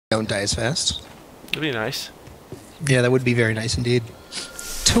don't die as fast. That'd be nice. Yeah, that would be very nice indeed.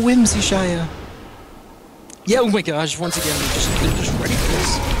 To Whimsyshire. Yeah, oh my gosh, once again, they're just ready for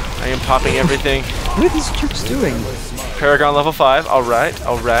this. I am popping everything. What are these troops doing? Paragon level 5. Alright,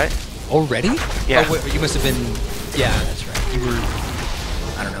 alright. Already? Yeah. Oh, wait, you must have been... Yeah, that's right. You were...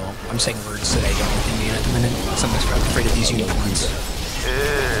 I don't know. I'm saying words that I don't think mean at the minute. So I'm afraid of these unicorns.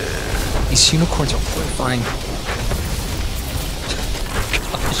 These unicorns are horrifying.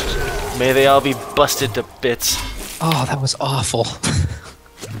 Gosh. May they all be busted to bits. Oh, that was awful.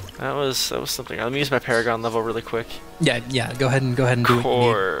 That was something. Let me use my Paragon level really quick. Yeah. Go ahead and do it.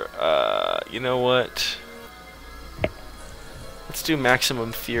 Core. You know what? Let's do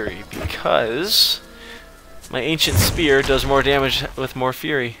Maximum Fury because my Ancient Spear does more damage with more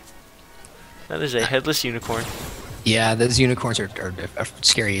Fury. That is a headless unicorn. Yeah, those unicorns are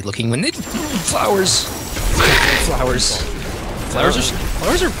scary looking when they flowers. Flowers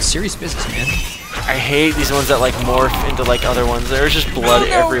are serious business, man. I hate these ones that like morph into like other ones. There's just blood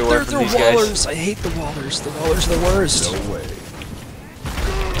everywhere from these guys. I hate the wallers. The wallers are the worst. No way.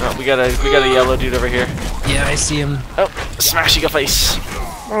 Oh, we got a yellow dude over here. Yeah, I see him. Oh, smashing a face.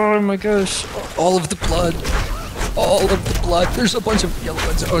 Oh my gosh! All of the blood. All of the blood. There's a bunch of yellow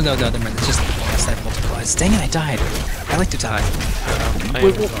ones. Oh no, never mind. It's just the boss that multiplies. Dang it! I died. I like to die.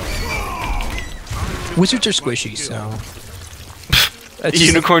 Wizards are squishy, so. The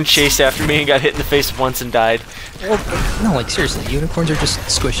unicorn chased after me and got hit in the face once and died. Well, no, like seriously, unicorns are just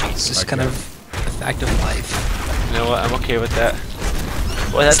squishy. It's just kind of a fact of life. You know what? I'm okay with that.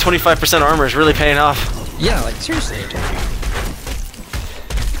 Boy, that 25% armor is really paying off. Yeah, like seriously.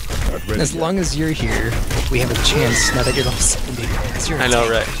 As long as you're here, we have a chance. Now that you're level 70, I know,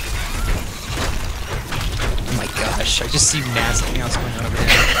 right? Oh my gosh! I just see massive chaos going on over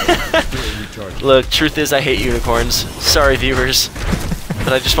there. Look, truth is, I hate unicorns. Sorry, viewers.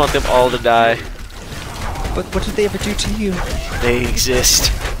 But I just want them all to die. But what did they ever do to you? They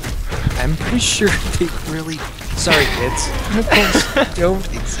exist. I'm pretty sure they really... Sorry, kids. Unicorns don't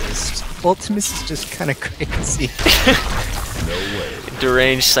exist. Ultimus is just kind of crazy. No way.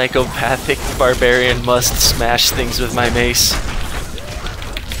 Deranged, psychopathic barbarian must smash things with my mace.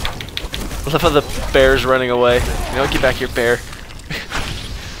 I love how the bear's running away. You know, get back here, bear.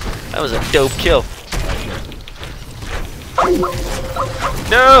 That was a dope kill.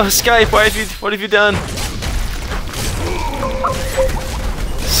 No, Skype, what have you done?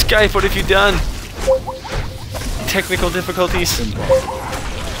 Skype, what have you done? Technical difficulties.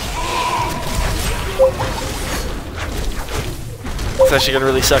 It's actually gonna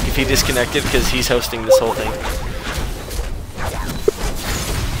really suck if he disconnected because he's hosting this whole thing.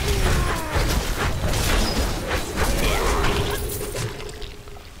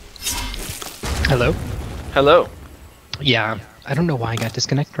 Hello? Hello. Yeah, I don't know why I got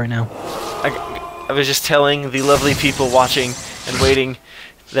disconnected right now. I was just telling the lovely people watching and waiting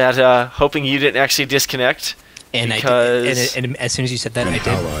that hoping you didn't actually disconnect. And because and as soon as you said that, I did.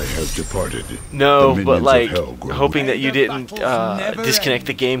 Ally has departed. No, but like hoping that you didn't disconnect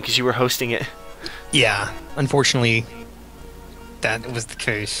the game because you were hosting it. Yeah, unfortunately, that was the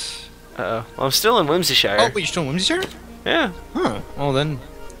case. Well, I'm still in Whimsyshire. Oh, wait, you're still in Whimsyshire? Yeah. Huh. Well then,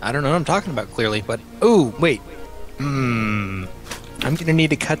 I don't know what I'm talking about clearly, but oh wait, I'm gonna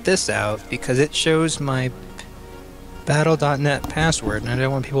need to cut this out because it shows my battle.net password, and I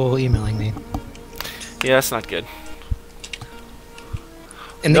don't want people emailing me. Yeah, that's not good.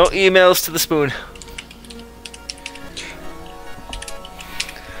 And no emails to the spoon.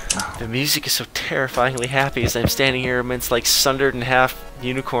 The music is so terrifyingly happy as I'm standing here amidst like sundered in half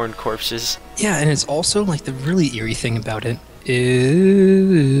unicorn corpses. Yeah, and it's also like the really eerie thing about it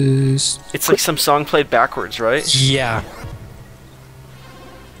is... It's like some song played backwards, right? Yeah.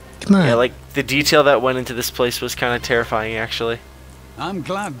 Come on. Yeah, like the detail that went into this place was kind of terrifying, actually. I'm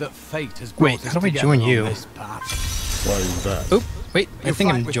glad that fate has brought Wait, how do I join you? Why is that? Oh, wait, I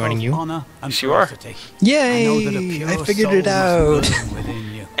think I'm joining you. Yes, you are. Yay! I figured it out.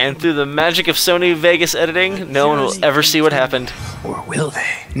 And through the magic of Sony Vegas editing, no one will ever see what happened. Or will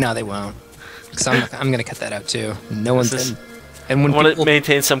they? No, they won't. Because I'm gonna cut that out too. No one's. And when people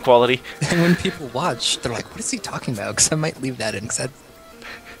maintain some quality. And when people watch, they're like, "What is he talking about?" Because I might leave that in. Because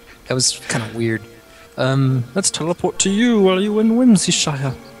that was kind of weird. Let's teleport to you while you in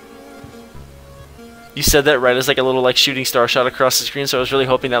Whimsyshire. You said that right as like a little like shooting star shot across the screen, so I was really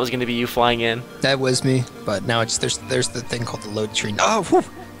hoping that was going to be you flying in. That was me, but now it's there's the thing called the load screen. Oh, whew.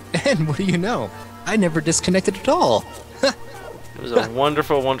 And what do you know? I never disconnected at all. It was a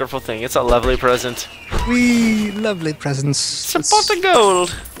wonderful, wonderful thing. It's a lovely present. Wee, lovely presents. It's a pot of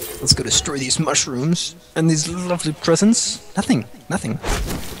gold. Let's go destroy these mushrooms and these lovely presents. Nothing.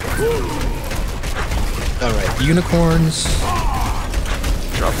 Alright, unicorns.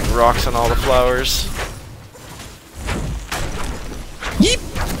 Dropping rocks on all the flowers. Yeep!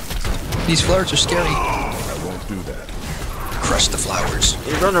 These flowers are scary. I won't do that. Crush the flowers.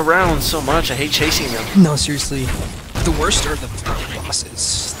 They run around so much, I hate chasing them. No, seriously. The worst are the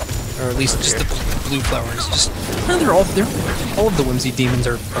bosses. Or at least just the blue flowers. Just, no, all of the whimsy demons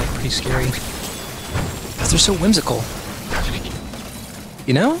are pretty scary. Because they're so whimsical.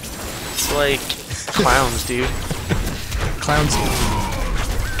 You know? It's like clowns, dude. Clowns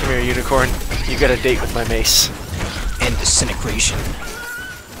Come here, unicorn. You got a date with my mace. and disintegration.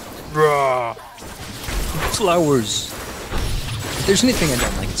 Raw. Flowers. If there's anything I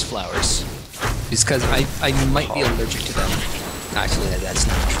don't like, it's flowers. It's because I might be allergic to them. Actually, that's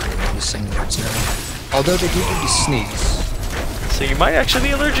not true. I'm just saying words now. Although they do give you sneaks. So you might actually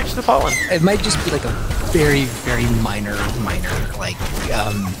be allergic to the pollen. It might just be like a very, very minor, like,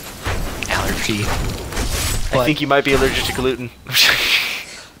 allergy. I think you might be allergic to gluten.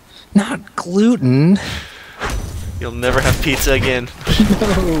 Not gluten. You'll never have pizza again.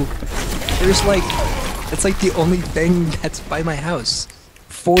 No. There's like, it's like the only thing that's by my house.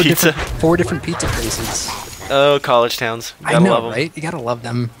 Four Pizza. different pizza places. Oh, college towns. You I gotta know, love 'em. right? You gotta love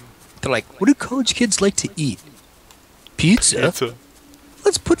them. They're like, what do college kids like to eat? Pizza? Pizza.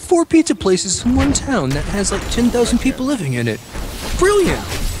 Let's put 4 pizza places in one town that has like 10,000 people living in it. Brilliant!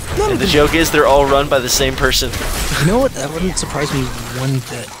 None And of the them. joke is they're all run by the same person. You know what? That wouldn't surprise me one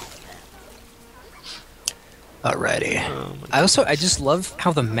bit. Alrighty. Oh I just love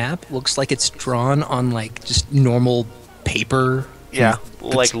how the map looks like it's drawn on like just normal paper. Yeah,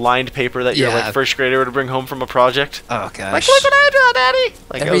 like lined paper that your Yeah. like first grader would bring home from a project. Oh gosh. Like, look what I draw, Daddy!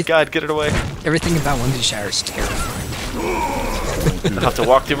 Like, Every- oh god, get it away. Everything about Whimsyshire is terrifying. I'll have to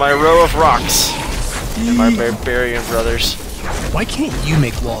walk through my row of rocks. And my barbarian brothers. Why can't you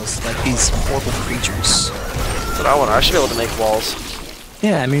make walls like these horrible creatures? That's what I want. I should be able to make walls.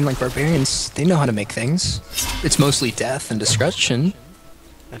 Yeah, I mean, like barbarians, they know how to make things. It's mostly death and destruction,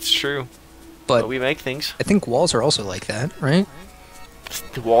 That's true. but But we make things. I think walls are also like that, right?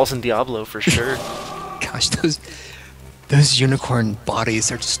 The walls in Diablo, for sure. Gosh, those unicorn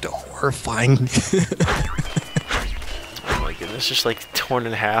bodies are just horrifying. Oh my goodness, just like torn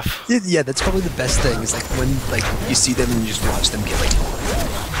in half. Yeah, that's probably the best thing. Is like when like you see them and you just watch them get like.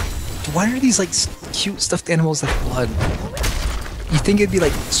 Why are these like cute stuffed animals have blood? You think it'd be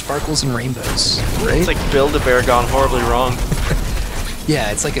like sparkles and rainbows, right? It's like Build-A-Bear gone horribly wrong.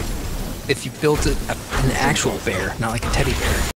 Yeah, it's like if you built an actual bear, not like a teddy bear.